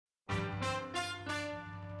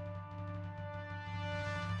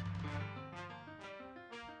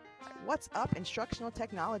What's up, instructional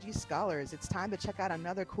technology scholars? It's time to check out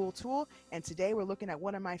another cool tool. And today we're looking at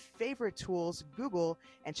one of my favorite tools, Google,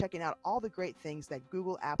 and checking out all the great things that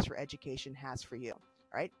Google Apps for Education has for you.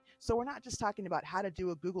 All right. So we're not just talking about how to do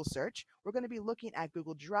a Google search. We're going to be looking at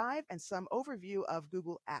Google Drive and some overview of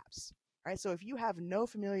Google Apps. All right. So if you have no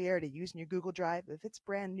familiarity using your Google Drive, if it's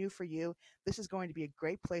brand new for you, this is going to be a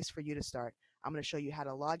great place for you to start. I'm going to show you how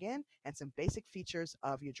to log in and some basic features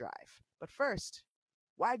of your drive. But first,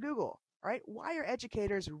 why Google? Right? Why are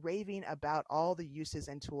educators raving about all the uses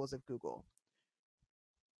and tools of Google?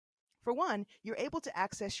 For one, you're able to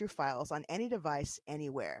access your files on any device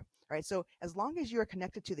anywhere. Right? So as long as you're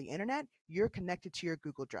connected to the internet, you're connected to your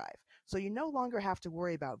Google Drive. So you no longer have to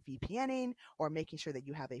worry about VPNing or making sure that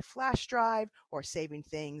you have a flash drive or saving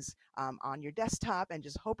things on your desktop and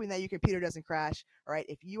just hoping that your computer doesn't crash. All right?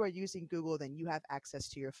 If you are using Google, then you have access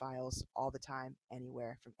to your files all the time,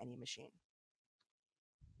 anywhere, from any machine.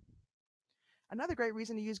 Another great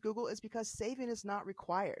reason to use Google is because saving is not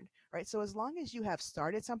required, right? So as long as you have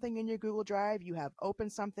started something in your Google Drive, you have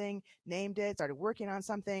opened something, named it, started working on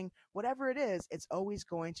something, whatever it is, it's always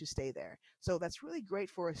going to stay there. So that's really great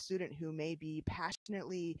for a student who may be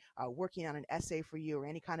passionately working on an essay for you or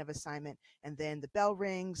any kind of assignment, and then the bell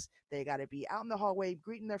rings, they got to be out in the hallway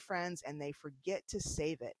greeting their friends, and they forget to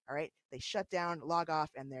save it, all right? They shut down, log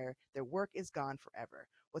off, and their work is gone forever.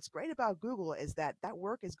 What's great about Google is that that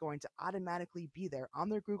work is going to automatically be there on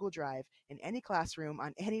their Google Drive in any classroom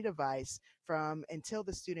on any device from until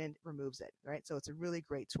the student removes it, right? So it's a really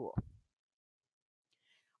great tool.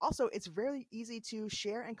 Also, it's very easy to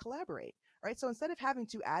share and collaborate, right? So instead of having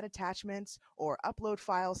to add attachments or upload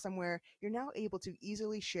files somewhere, you're now able to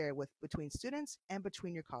easily share with between students and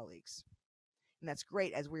between your colleagues. And that's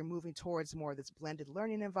great as we're moving towards more of this blended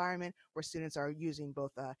learning environment where students are using both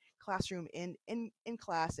a classroom in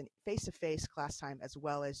class and face-to-face class time as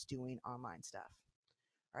well as doing online stuff.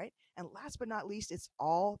 All right. And last but not least, it's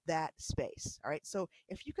all that space. All right. So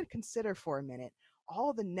if you could consider for a minute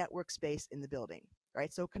all the network space in the building,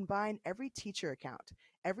 right? So combine every teacher account,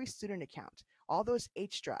 every student account, all those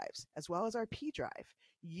H drives, as well as our P drive.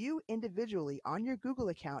 You individually on your Google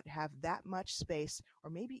account have that much space,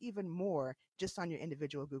 or maybe even more, just on your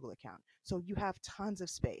individual Google account. So you have tons of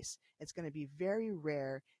space. It's going to be very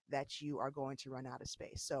rare that you are going to run out of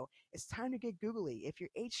space. So it's time to get googly. If your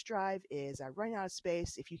H drive is running out of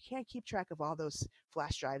space, if you can't keep track of all those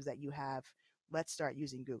flash drives that you have, let's start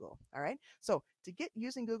using Google. All right. So to get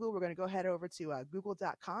using Google, we're going to go head over to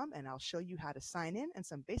google.com and I'll show you how to sign in and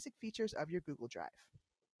some basic features of your Google Drive.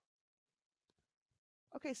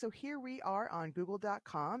 Okay, so here we are on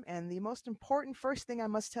google.com, and the most important first thing I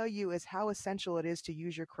must tell you is how essential it is to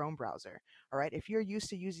use your Chrome browser. All right, if you're used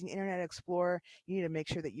to using Internet Explorer, you need to make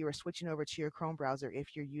sure that you are switching over to your Chrome browser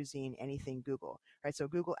if you're using anything Google. All right, so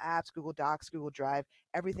Google Apps, Google Docs, Google Drive,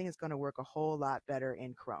 everything is going to work a whole lot better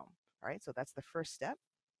in Chrome. All right, so that's the first step.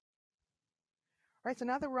 All right, so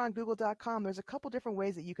now that we're on google.com, there's a couple different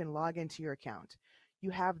ways that you can log into your account. You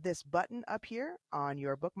have this button up here on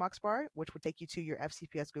your bookmarks bar, which will take you to your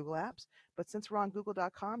FCPS Google Apps. But since we're on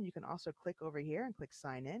google.com, you can also click over here and click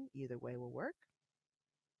sign in. Either way will work.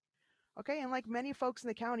 Okay, and like many folks in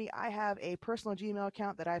the county, I have a personal Gmail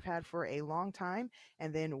account that I've had for a long time.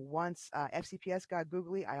 And then once FCPS got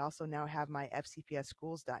googly, I also now have my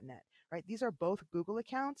fcpsschools.net. Right? These are both Google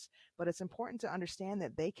accounts, but it's important to understand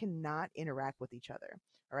that they cannot interact with each other.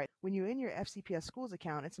 All right. When you're in your FCPS Schools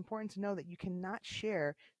account, it's important to know that you cannot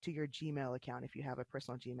share to your Gmail account if you have a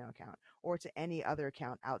personal Gmail account or to any other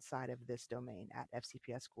account outside of this domain at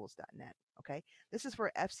fcpsschools.net. Okay. This is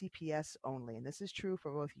for FCPS only, and this is true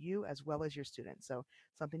for both you as well as your students. So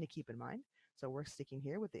something to keep in mind. So we're sticking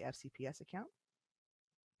here with the FCPS account.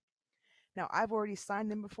 Now, I've already signed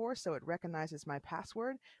in before, so it recognizes my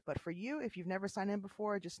password. But for you, if you've never signed in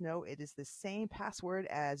before, just know it is the same password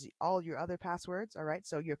as all your other passwords, all right?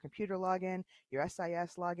 So your computer login, your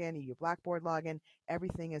SIS login, your Blackboard login,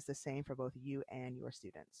 everything is the same for both you and your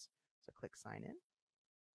students. So click sign in.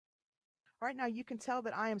 All right, now you can tell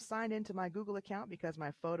that I am signed into my Google account because my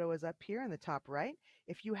photo is up here in the top right.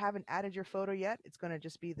 If you haven't added your photo yet, it's going to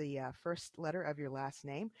just be the first letter of your last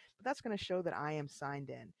name, but that's going to show that I am signed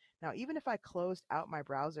in. Now, even if I closed out my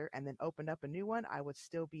browser and then opened up a new one, I would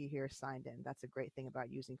still be here signed in. That's a great thing about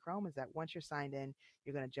using Chrome is that once you're signed in,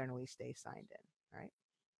 you're going to generally stay signed in. All right.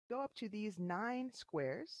 Go up to these 9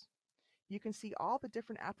 squares. You can see all the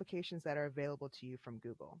different applications that are available to you from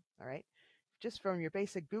Google. All right. just from your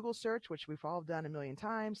basic Google search, which we've all done a million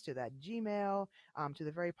times, to that Gmail, to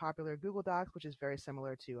the very popular Google Docs, which is very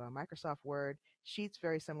similar to Microsoft Word, Sheets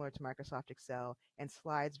very similar to Microsoft Excel, and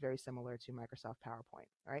Slides very similar to Microsoft PowerPoint.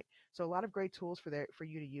 All right, so a lot of great tools for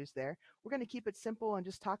you to use there. We're going to keep it simple and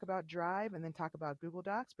just talk about Drive and then talk about Google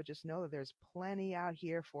Docs, but just know that there's plenty out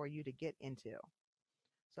here for you to get into.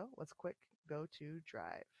 So let's quick go to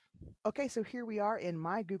Drive. Okay, so here we are in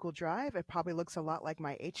my Google Drive. It probably looks a lot like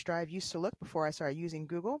my H Drive used to look before I started using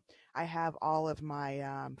Google. I have all of my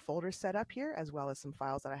folders set up here, as well as some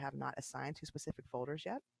files that I have not assigned to specific folders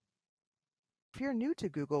yet. If you're new to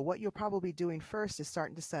Google, what you'll probably be doing first is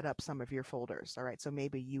starting to set up some of your folders. All right, so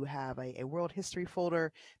maybe you have a world history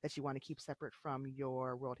folder that you want to keep separate from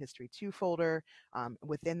your world history 2 folder.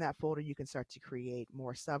 Within that folder, you can start to create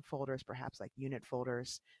more subfolders, perhaps like unit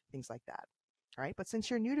folders, things like that. All right, but since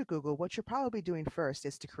you're new to Google, what you're probably doing first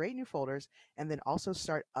is to create new folders and then also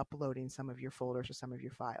start uploading some of your folders or some of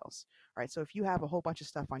your files. All right, so if you have a whole bunch of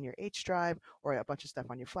stuff on your H drive or a bunch of stuff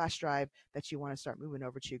on your flash drive that you want to start moving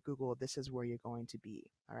over to your Google, this is where you're going to be.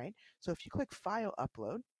 All right, so if you click File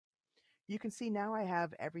Upload, you can see now I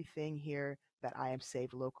have everything here that I have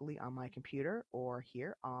saved locally on my computer or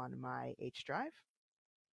here on my H drive.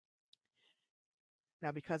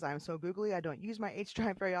 Now, because I'm so googly, I don't use my H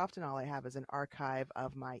drive very often. All I have is an archive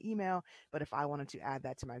of my email. But if I wanted to add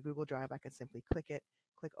that to my Google Drive, I could simply click it,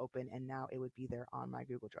 click open, and now it would be there on my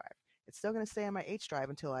Google Drive. It's still going to stay on my H drive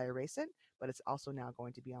until I erase it, but it's also now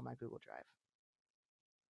going to be on my Google Drive.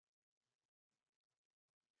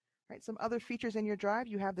 Right, some other features in your drive,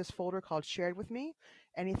 you have this folder called Shared with Me.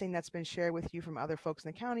 Anything that's been shared with you from other folks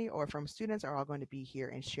in the county or from students are all going to be here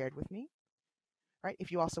and shared with me. Right,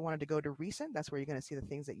 if you also wanted to go to recent, that's where you're going to see the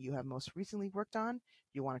things that you have most recently worked on.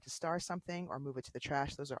 If you wanted to star something or move it to the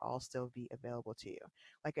trash, those are all still be available to you.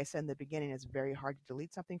 Like I said in the beginning, it's very hard to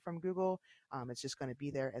delete something from Google. It's just going to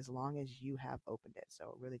be there as long as you have opened it. So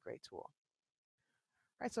a really great tool. All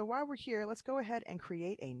right, so while we're here, let's go ahead and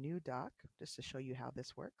create a new doc just to show you how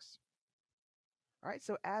this works. All right,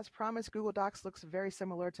 so as promised, Google Docs looks very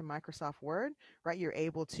similar to Microsoft Word, right? You're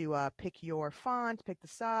able to pick your font, pick the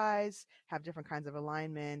size, have different kinds of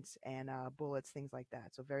alignments and bullets, things like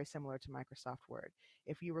that. So very similar to Microsoft Word.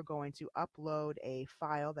 If you were going to upload a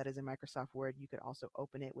file that is in Microsoft Word, you could also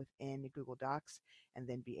open it within Google Docs and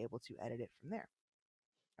then be able to edit it from there.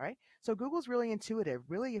 All right, so Google's really intuitive.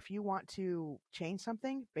 Really, if you want to change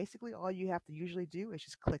something, basically all you have to usually do is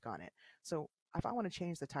just click on it. So if I want to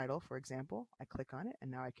change the title, for example, I click on it and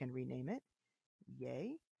now I can rename it.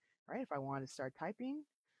 Yay. All right, if I want to start typing,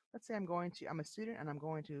 let's say I'm a student and I'm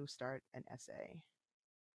going to start an essay.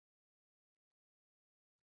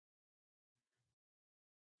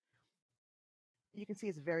 You can see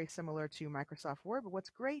it's very similar to Microsoft Word, but what's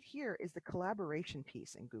great here is the collaboration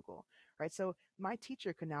piece in Google, right? So my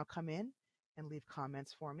teacher can now come in and leave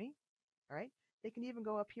comments for me. All right, they can even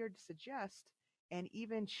go up here to suggest and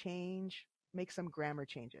even make some grammar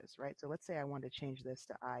changes, right? So let's say I want to change this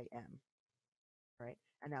to I am, right?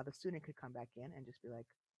 And now the student could come back in and just be like,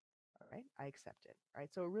 all right, I accept it, right?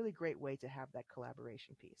 So a really great way to have that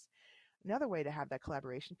collaboration piece. Another way to have that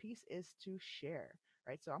collaboration piece is to share,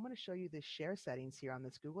 right? So I'm going to show you the share settings here on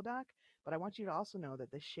this Google Doc, but I want you to also know that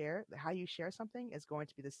how you share something is going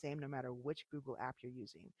to be the same no matter which Google app you're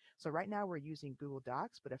using. So right now we're using Google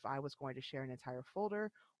Docs, but if I was going to share an entire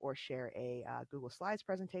folder or share a Google Slides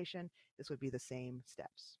presentation, this would be the same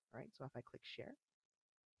steps, right? So if I click share,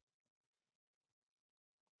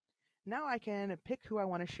 now I can pick who I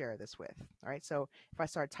want to share this with. All right, so if I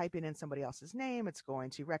start typing in somebody else's name, it's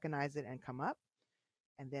going to recognize it and come up.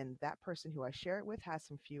 And then that person who I share it with has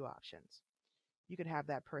some few options. You could have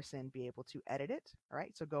that person be able to edit it. All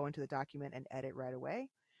right, so go into the document and edit right away.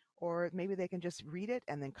 Or maybe they can just read it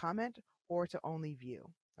and then comment, or to only view.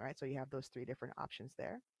 All right, so you have those 3 different options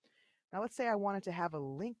there. Now let's say I wanted to have a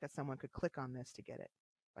link that someone could click on this to get it.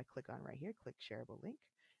 If I click on right here, click shareable link.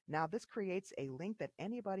 Now this creates a link that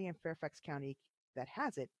anybody in Fairfax County that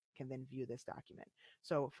has it can then view this document.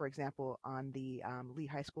 So for example, on the Lee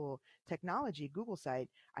High School Technology Google site,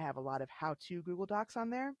 I have a lot of how-to Google Docs on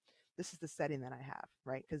there. This is the setting that I have,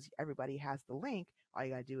 right? Because everybody has the link. All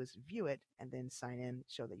you gotta do is view it and then sign in,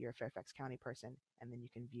 show that you're a Fairfax County person, and then you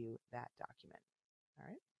can view that document. All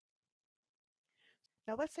right.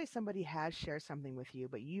 Now, let's say somebody has shared something with you,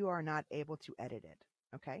 but you are not able to edit it.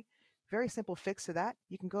 Okay. Very simple fix to that.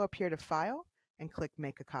 You can go up here to File and click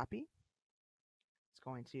Make a Copy. It's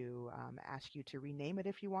going to ask you to rename it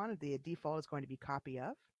if you want. The default is going to be Copy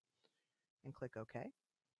of, and click OK.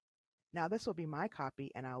 Now this will be my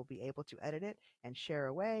copy, and I will be able to edit it and share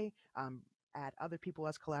away, add other people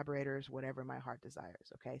as collaborators, whatever my heart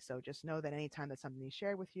desires. Okay, so just know that anytime that something is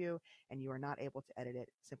shared with you and you are not able to edit it,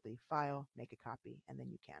 simply file, make a copy, and then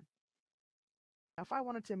you can. Now, if I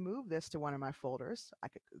wanted to move this to one of my folders, I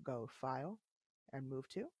could go File and Move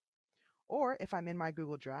to. Or if I'm in my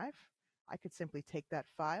Google Drive, I could simply take that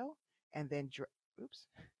file and then, oops,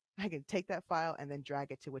 I can take that file and then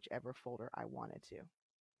drag it to whichever folder I wanted to.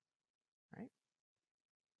 Right?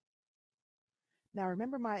 Now,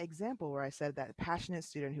 remember my example where I said that passionate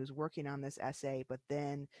student who's working on this essay, but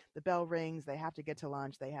then the bell rings, they have to get to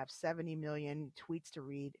lunch, they have 70 million tweets to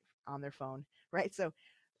read on their phone, right? So,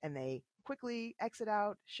 and they quickly exit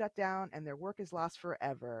out, shut down, and their work is lost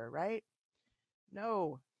forever, right?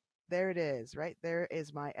 No, there it is, right? There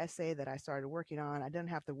is my essay that I started working on. I didn't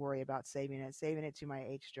have to worry about saving it to my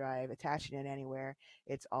H drive, attaching it anywhere.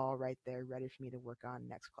 It's all right there, ready for me to work on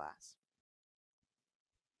next class.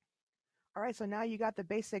 All right, so now you got the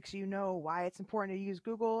basics. You know why it's important to use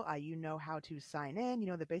Google. You know how to sign in. You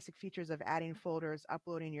know the basic features of adding folders,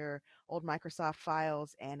 uploading your old Microsoft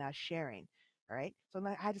files, and sharing. All right, so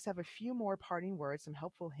I just have a few more parting words, some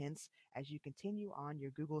helpful hints as you continue on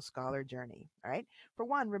your Google Scholar journey. All right, for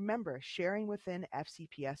one, remember sharing within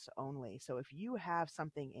FCPS only. So if you have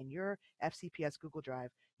something in your FCPS Google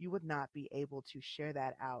Drive, you would not be able to share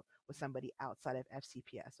that out with somebody outside of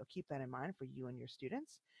FCPS. So keep that in mind for you and your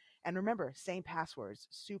students. And remember, same passwords,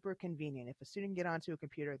 super convenient. If a student can get onto a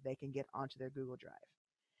computer, they can get onto their Google Drive.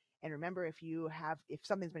 And remember, if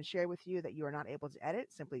something's been shared with you that you are not able to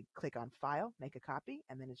edit, simply click on File, make a copy,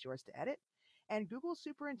 and then it's yours to edit. And Google's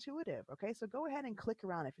super intuitive, okay? So go ahead and click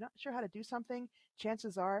around. If you're not sure how to do something,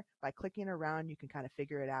 chances are by clicking around, you can kind of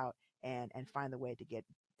figure it out and find the way to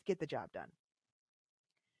get the job done.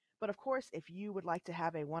 But of course, if you would like to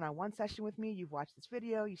have a one-on-one session with me, you've watched this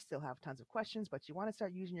video, you still have tons of questions, but you want to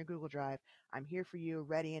start using your Google Drive, I'm here for you,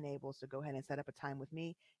 ready and able. So go ahead and set up a time with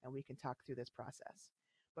me and we can talk through this process.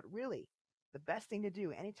 But really, the best thing to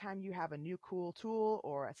do anytime you have a new cool tool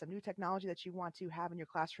or some new technology that you want to have in your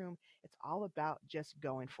classroom, it's all about just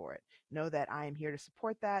going for it. Know that I am here to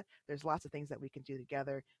support that. There's lots of things that we can do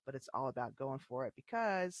together, but it's all about going for it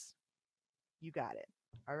because you got it.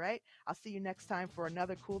 All right. I'll see you next time for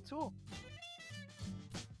another cool tool.